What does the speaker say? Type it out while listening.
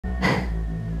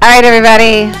All right,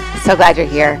 everybody. So glad you're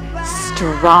here.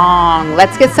 Strong.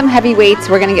 Let's get some heavy weights.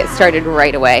 We're going to get started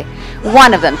right away.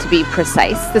 One of them, to be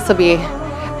precise. This will be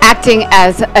acting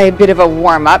as a bit of a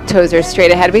warm-up. Toes are straight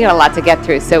ahead. We got a lot to get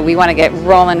through, so we want to get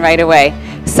rolling right away.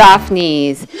 Soft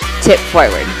knees. Tip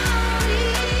forward.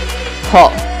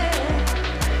 Pull.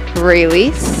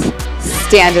 Release.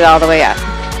 Stand it all the way up.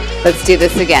 Let's do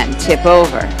this again. Tip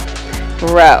over.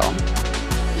 Row.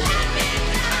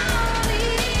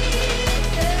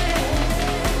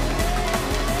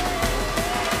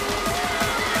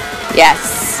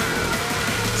 Yes.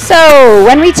 So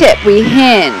when we tip, we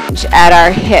hinge at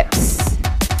our hips.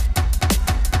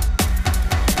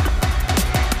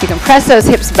 You can press those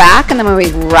hips back, and then when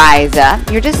we rise up,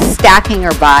 you're just stacking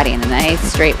your body in a nice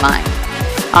straight line.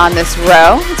 On this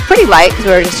row, it's pretty light because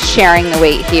we're just sharing the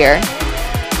weight here.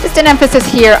 Just an emphasis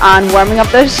here on warming up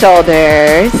those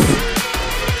shoulders,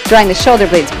 drawing the shoulder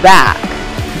blades back,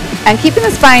 and keeping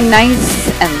the spine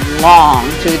nice and long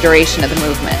through the duration of the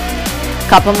movement.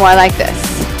 A couple more like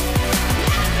this.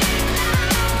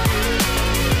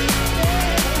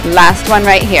 Last one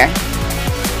right here.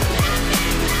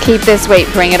 Keep this weight,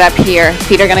 bring it up here.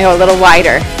 Feet are gonna go a little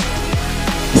wider.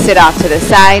 Sit off to the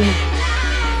side.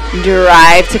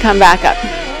 Drive to come back up.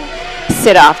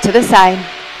 Sit off to the side.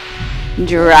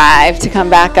 Drive to come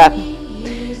back up.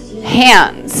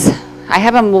 Hands. I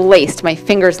have them laced, my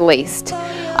fingers laced.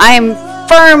 I am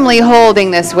firmly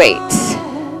holding this weight.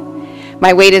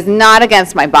 My weight is not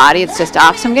against my body, it's just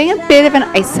off. So I'm getting a bit of an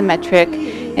isometric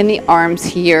in the arms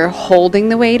here, holding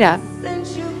the weight up.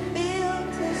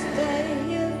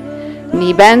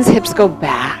 Knee bends, hips go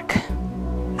back.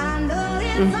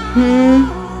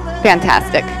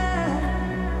 Fantastic.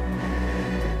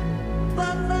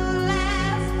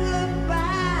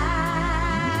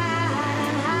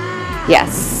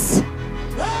 Yes.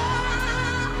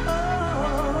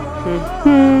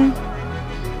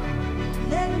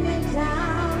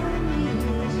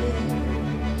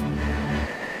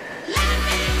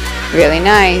 Really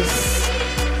nice.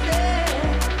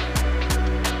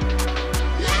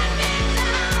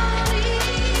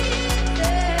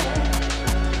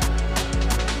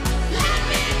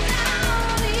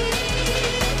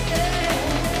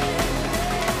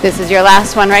 This is your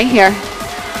last one right here.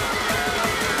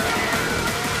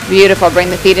 Beautiful. Bring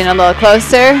the feet in a little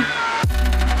closer.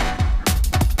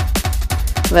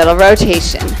 Little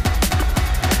rotation.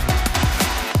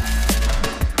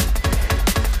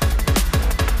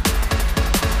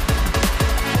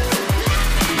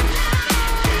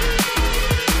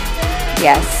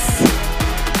 Yes.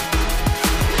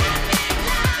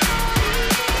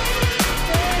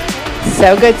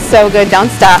 So good, so good. Don't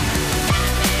stop.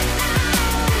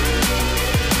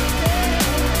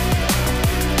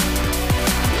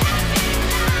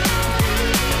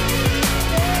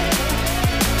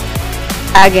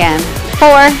 Again.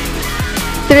 4,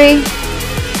 3,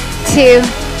 2,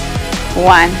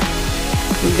 1.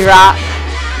 Drop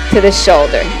to the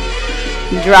shoulder.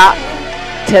 Drop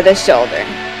to the shoulder.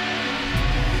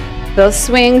 They'll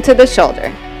swing to the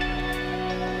shoulder.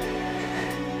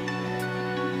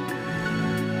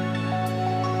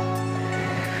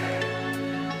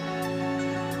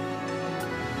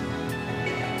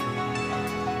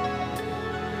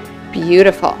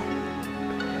 Beautiful.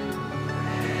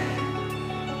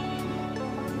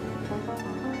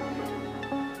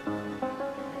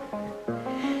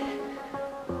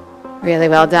 Really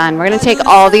well done. We're going to take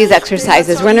all these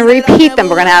exercises. We're going to repeat them.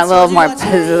 We're going to add a little more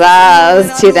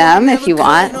pizzazz to them if you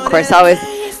want. Of course, always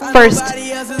first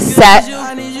set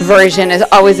version is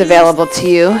always available to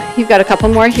you. You've got a couple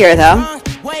more here, though,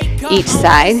 each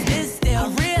side.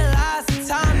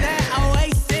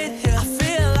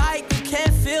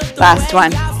 Last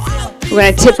one. We're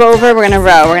going to tip over. We're going to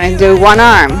row. We're going to do one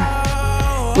arm.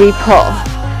 We pull.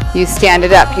 You stand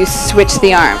it up. You switch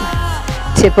the arm.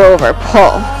 Tip over.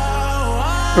 Pull.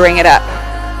 Bring it up.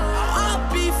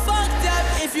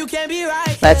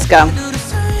 Let's go.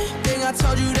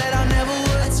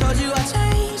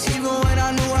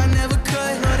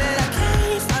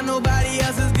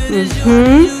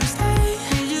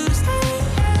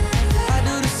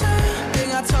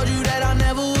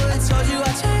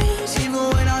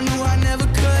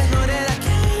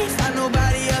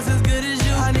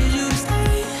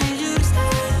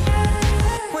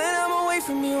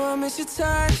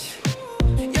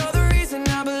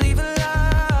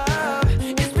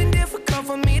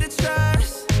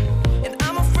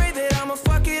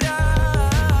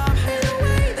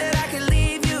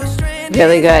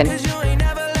 Really good.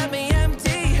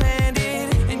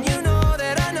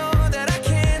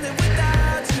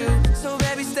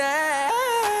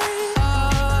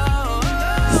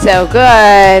 So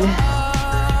good.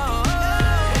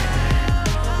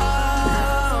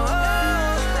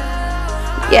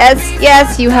 Yes,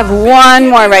 yes, you have one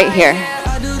more right here.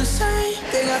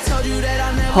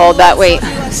 Hold that weight.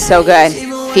 So good.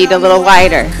 Feet a little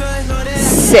wider.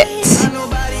 Sit.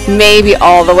 Maybe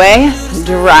all the way.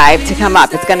 Drive to come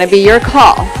up. It's going to be your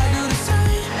call.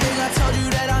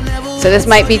 So this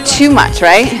might be too much,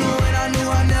 right?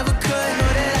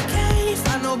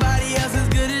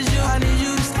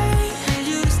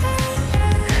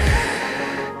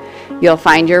 You'll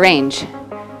find your range.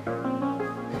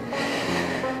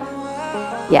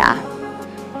 Yeah.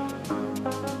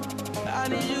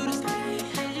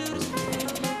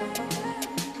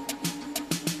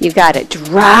 You got it.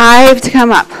 Drive to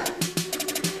come up.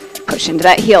 Push into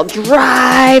that heel.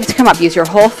 Drive to come up. Use your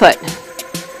whole foot.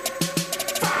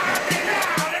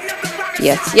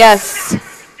 Yes, yes.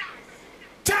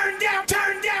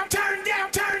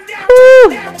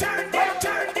 Woo.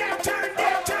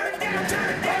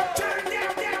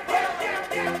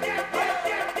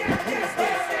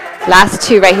 Last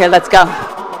two right here. Let's go.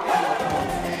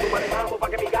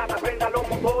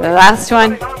 The last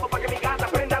one.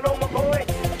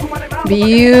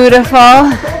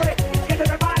 Beautiful.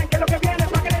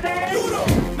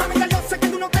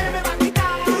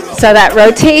 So that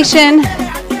rotation,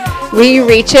 we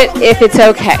reach it if it's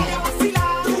okay.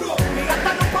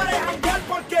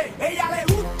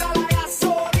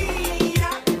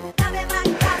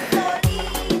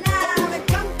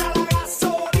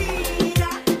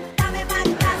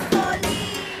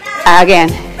 Again.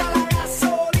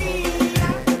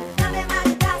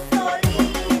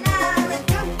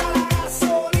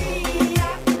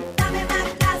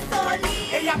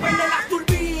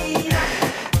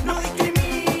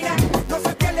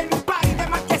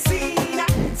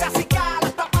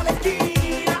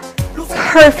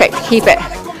 Perfect. Keep it.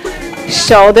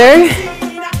 Shoulder,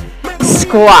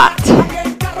 squat,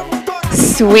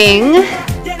 swing,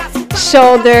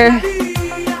 shoulder,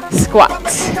 squat.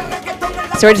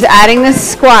 So we're just adding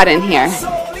this squat in here.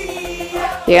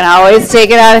 You can always take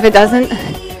it out if it doesn't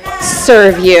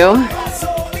serve you.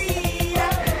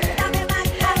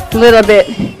 A little bit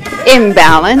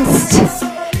imbalanced.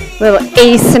 A little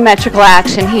asymmetrical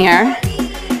action here.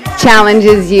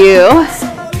 Challenges you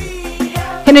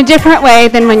in a different way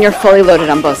than when you're fully loaded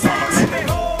on both sides.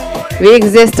 We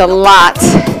exist a lot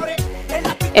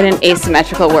in an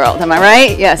asymmetrical world. Am I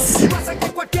right? Yes.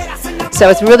 So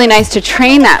it's really nice to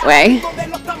train that way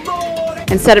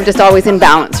instead of just always in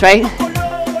balance, right?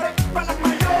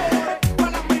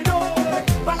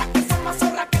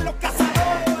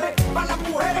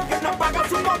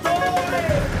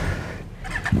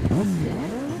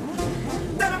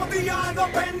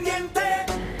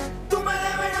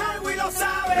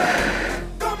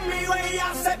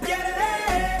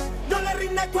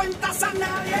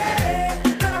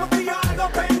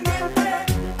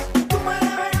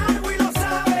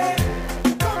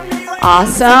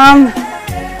 Awesome.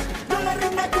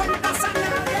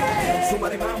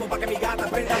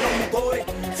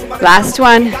 Last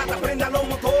one.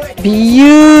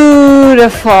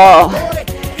 Beautiful.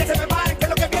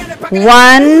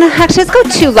 One. Actually, let's go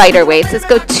 2 lighter weights. Let's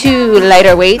go 2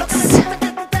 lighter weights.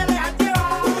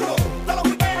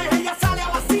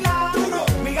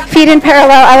 Feet in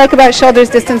parallel. I like about shoulders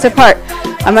distance apart.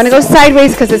 I'm going to go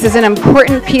sideways because this is an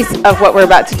important piece of what we're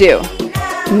about to do.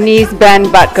 Knees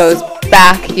bend, butt goes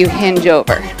back, you hinge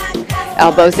over.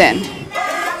 Elbows in.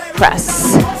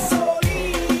 Press.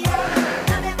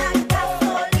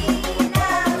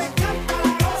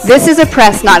 This is a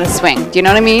press, not a swing. Do you know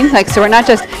what I mean? Like, so we're not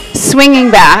just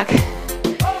swinging back,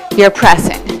 you're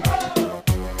pressing.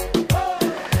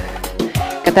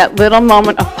 Get that little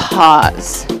moment of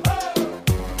pause.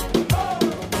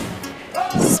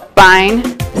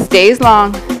 Spine stays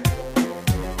long,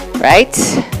 right?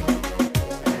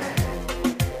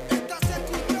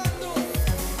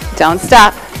 Don't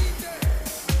stop.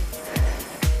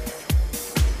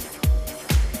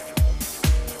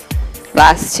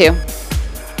 Last 2.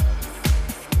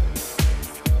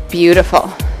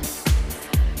 Beautiful.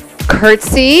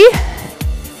 Curtsy.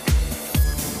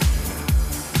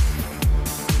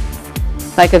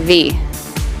 Like a V.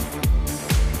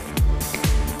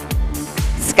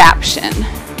 Scaption.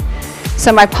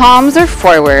 So my palms are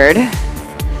forward.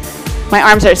 My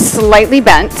arms are slightly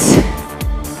bent.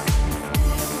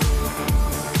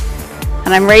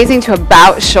 And I'm raising to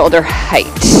about shoulder height.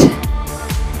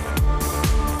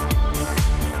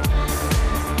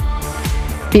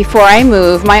 Before I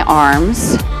move my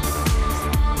arms,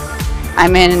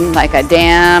 I'm in like a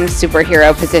damn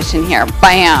superhero position here.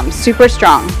 Bam, super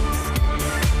strong.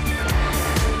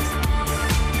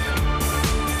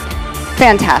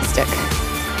 Fantastic.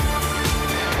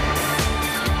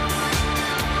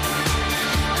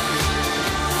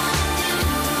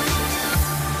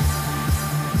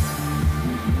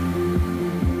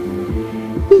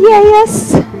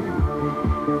 Yes.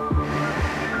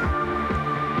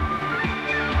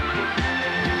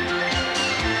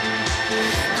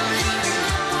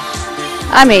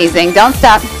 Amazing. Don't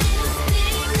stop.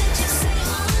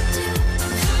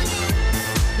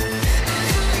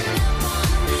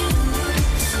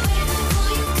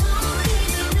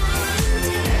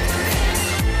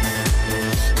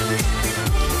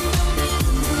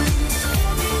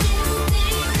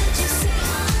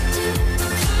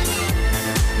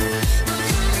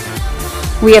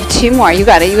 We have 2 more. You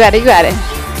got it, you got it, you got it.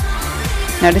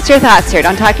 Notice your thoughts here.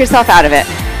 Don't talk yourself out of it.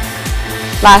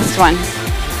 Last one.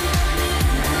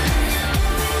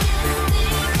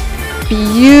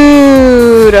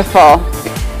 Beautiful.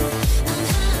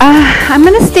 I'm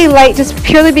going to stay light just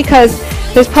purely because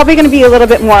there's probably going to be a little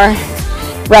bit more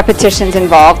repetitions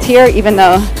involved here, even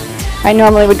though I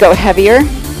normally would go heavier.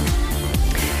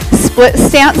 Split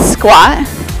stance squat.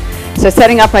 So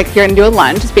setting up like you're going to do a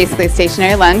lunge. It's basically a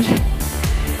stationary lunge.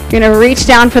 You're going to reach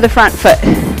down for the front foot.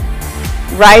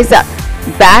 Rise up.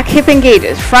 Back hip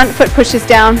engages. Front foot pushes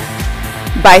down.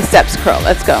 Biceps curl.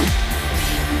 Let's go.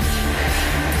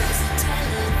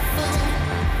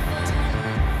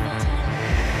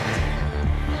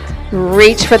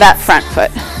 Reach for that front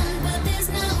foot.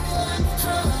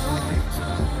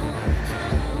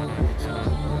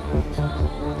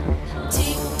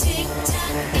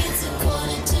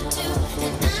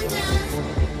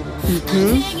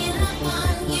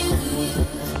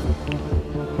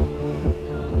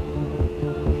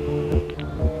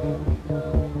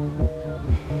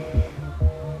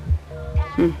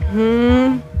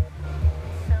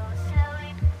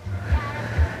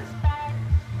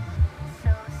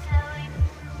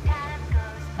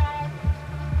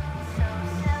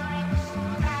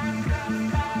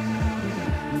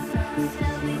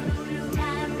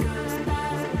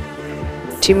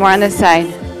 Two more on this side.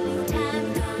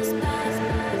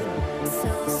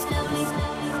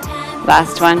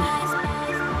 Last one.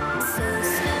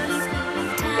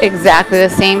 Exactly the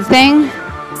same thing.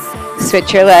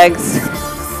 Switch your legs.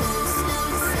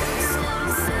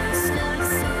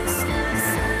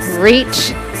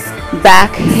 Reach,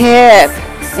 back hip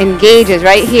engages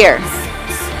right here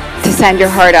to send your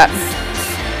heart up.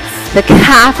 The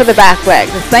calf of the back leg,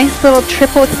 this nice little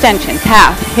triple extension,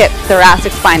 calf, hip,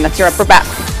 thoracic spine, that's your upper back.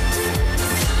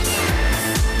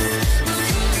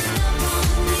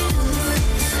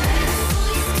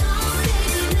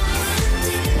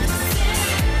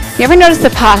 You ever notice the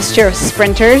posture of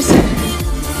sprinters?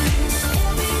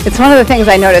 It's one of the things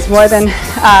I notice more than,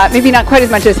 maybe not quite as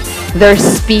much as their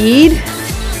speed,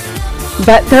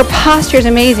 but their posture is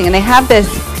amazing. And they have this,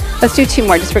 let's do 2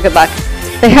 more just for good luck.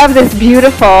 They have this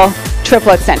beautiful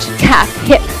triple extension, calf,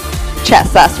 hip,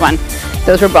 chest, last one.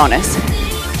 Those were bonus.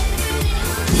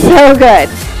 So good.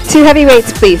 2 heavy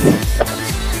weights, please.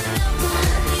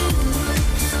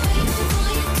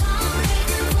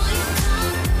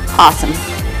 Awesome.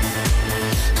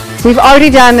 We've already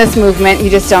done this movement, you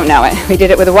just don't know it. We did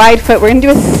it with a wide foot. We're going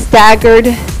to do a staggered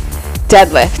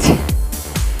deadlift.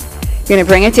 You're going to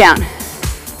bring it down.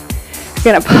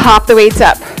 You're going to pop the weights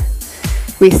up.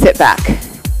 We sit back.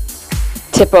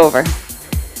 Tip over.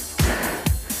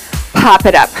 Pop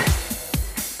it up.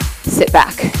 Sit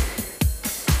back.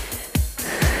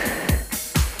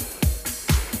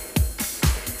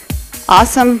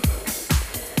 Awesome.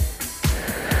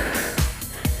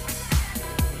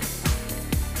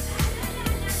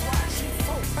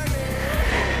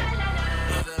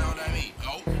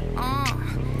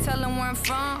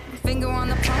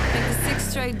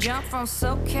 Jump from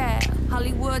SoCal,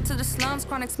 Hollywood to the slums,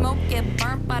 chronic smoke, get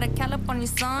burnt by the California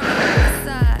sun. East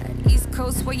side, East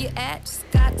Coast, where you at? Just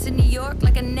got to New York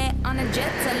like a net on a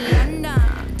jet to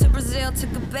London, to Brazil, to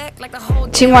Quebec, like the whole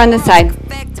 2 more on this side.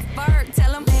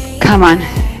 Come on.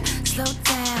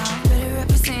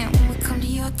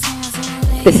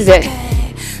 This is it.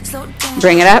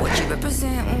 Bring it up.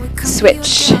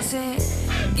 Switch.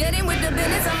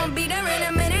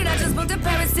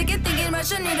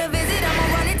 I need a visit,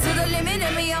 I'ma run it to the limit,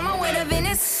 and me on my way to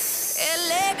Venice.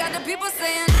 LA got the people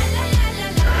saying, la, la, la, la,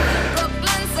 la.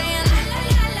 Brooklyn saying, la, la,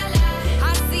 la, la, la.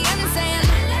 Hacienda saying,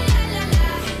 la, la, la, la, la.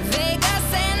 Vegas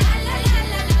saying, la, la, la,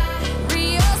 la, la.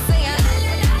 Rio saying, la,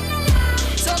 la, la, la, la.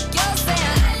 Tokyo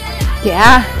saying, la, la, la, la.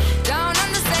 Yeah. Down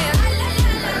under saying, la, la,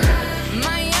 la, la.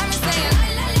 Miami saying,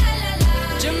 la, la, la, la,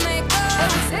 la. Jamaica.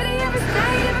 Every city, every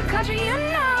state, every country, you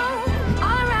know,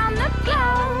 all around the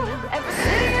globe. Every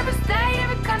city, every state,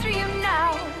 every country, you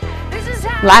know. This is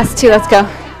Last two, let's go.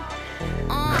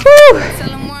 Whew.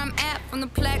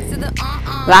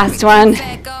 Last one.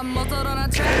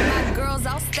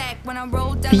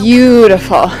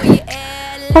 Beautiful.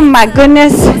 Oh my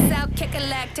goodness.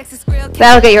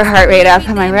 That'll get your heart rate up,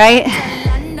 am I right?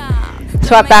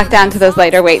 Swap back down to those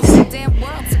lighter weights.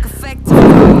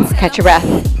 Catch your breath.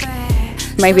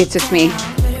 Maybe it's just me.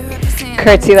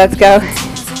 Curtsy, let's go.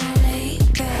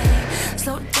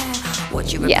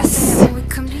 Yes.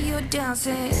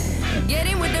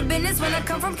 Getting with the business when I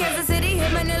come from Kansas City,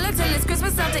 hit Manila till it's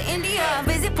Christmas out to India.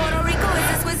 Visit Puerto Rico, it's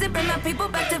exquisite, bring my people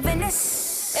back to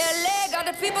Venice. LA got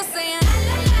the people saying,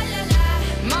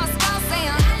 Moscow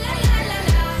saying,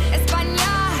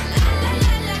 España,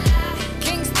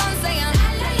 Kingston saying,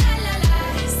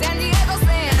 San Diego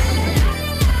saying,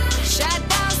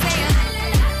 Shutdown saying,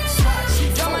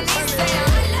 Germany saying,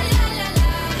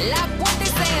 La Puente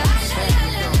saying,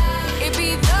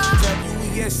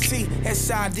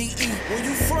 S-I-D-E. Where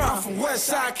you from West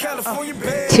Side, California.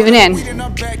 Tune in.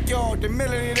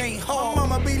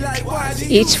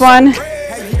 Each one,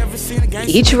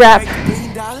 each rep,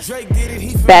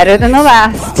 better than the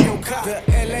last.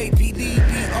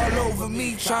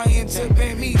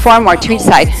 4 more to each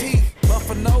side.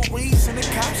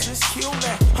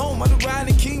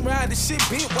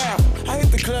 I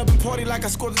hit the club and party like I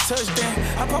scored a touchdown.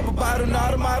 I pop a bottle and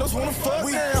all the models wanna fuck.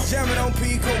 We jamming on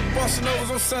Pico, busting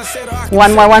overs on Sunset.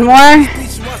 One more, one more.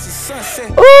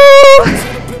 Ooh.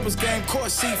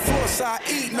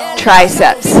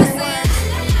 Triceps.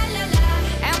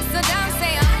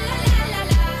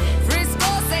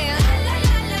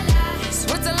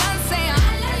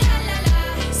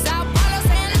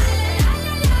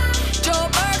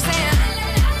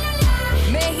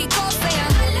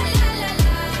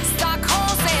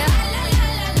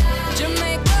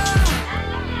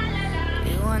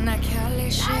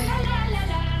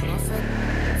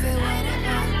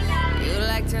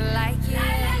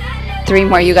 Three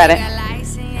more, you got it.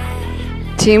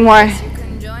 2 more.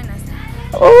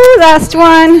 Oh, last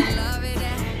one.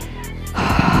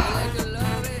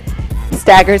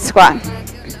 Staggered squat.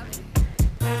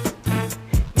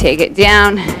 Take it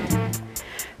down.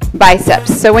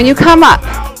 Biceps. So when you come up,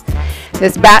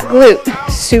 this back glute,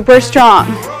 super strong.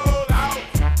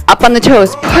 Up on the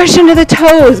toes, push into the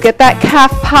toes, get that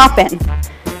calf popping.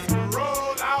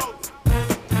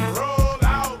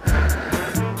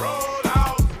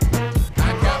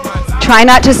 Try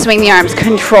not to swing the arms,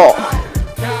 control.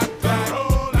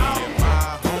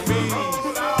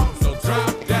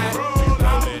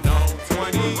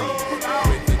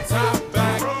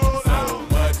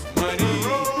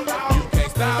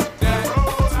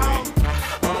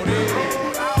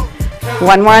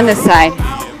 One more on this side.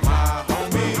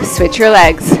 Switch your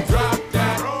legs.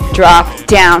 Drop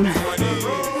down.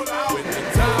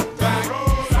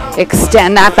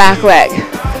 Extend that back leg.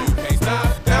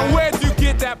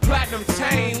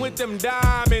 With them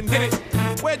diamonds in it.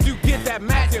 Where'd you get that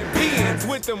matching pins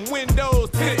with them windows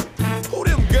tinted? Who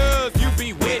them girls you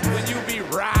be with when you be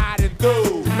riding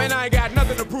through? Man, I ain't got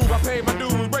nothing to prove. I paid my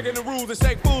dues, breaking the rules and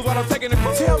shake fools while I'm taking the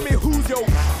cruise. Tell me who's your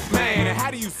man and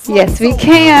how do you Yes, we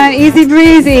can. Easy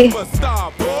breezy.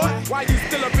 Why you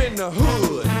still up in the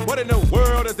hood? What in the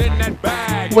world is in that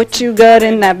bag? What you got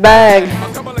in that bag?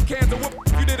 A couple of cans of whoop.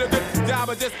 You did a good job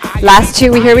of just last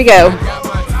two, here we go.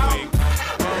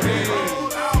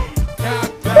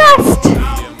 Last.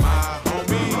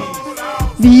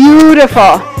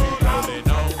 Beautiful.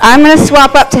 I'm going to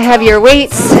swap up to heavier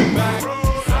weights.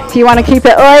 If you want to keep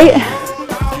it light.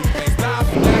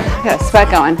 I got a sweat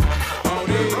going.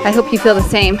 I hope you feel the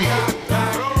same.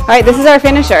 All right, this is our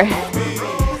finisher.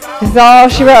 This is all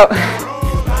she wrote.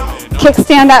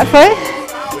 Kickstand that foot.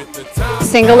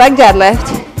 Single leg deadlift.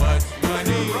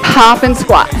 Pop and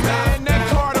squat.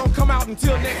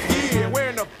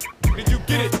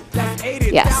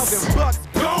 Yes.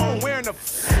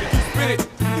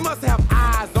 You must have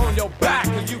eyes on your back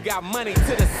because you got money to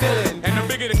the ceiling. And the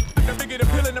bigger the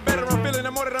feeling, the better I'm feeling.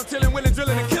 The more that I'm chilling, willing,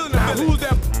 drilling, and killing the villain. Who's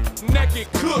that naked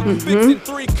cook fixing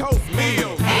 3-course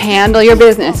meals? Handle your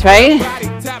business, right?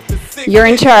 You're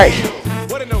in charge.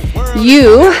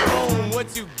 You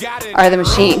are the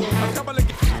machine.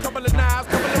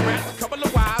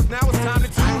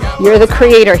 You're the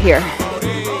creator here.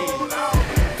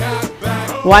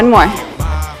 One more.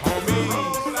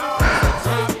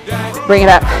 Bring it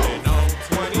up.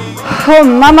 Oh,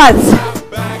 mamas.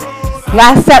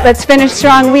 Last set, let's finish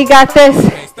strong. We got this.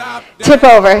 Tip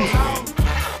over.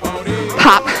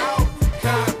 Pop.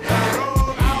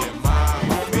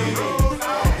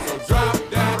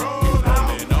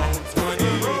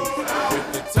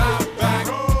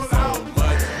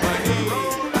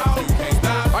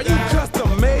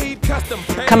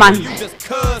 Come on.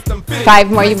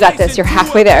 5 more, you've got this. You're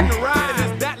halfway there.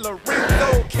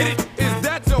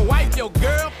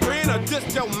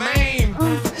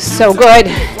 So good.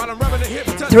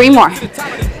 3 more.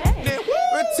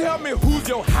 Tell me who's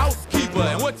your housekeeper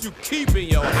and what you keep in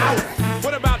your house.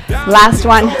 What about last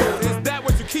one. Is that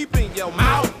what you keep in your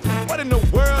mouth? What in the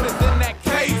world is in that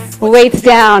case? Weights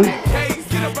down.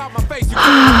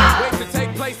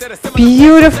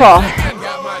 Beautiful.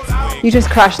 You just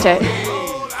crushed it.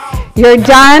 You're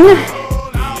done.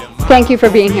 Thank you for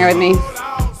being here with me.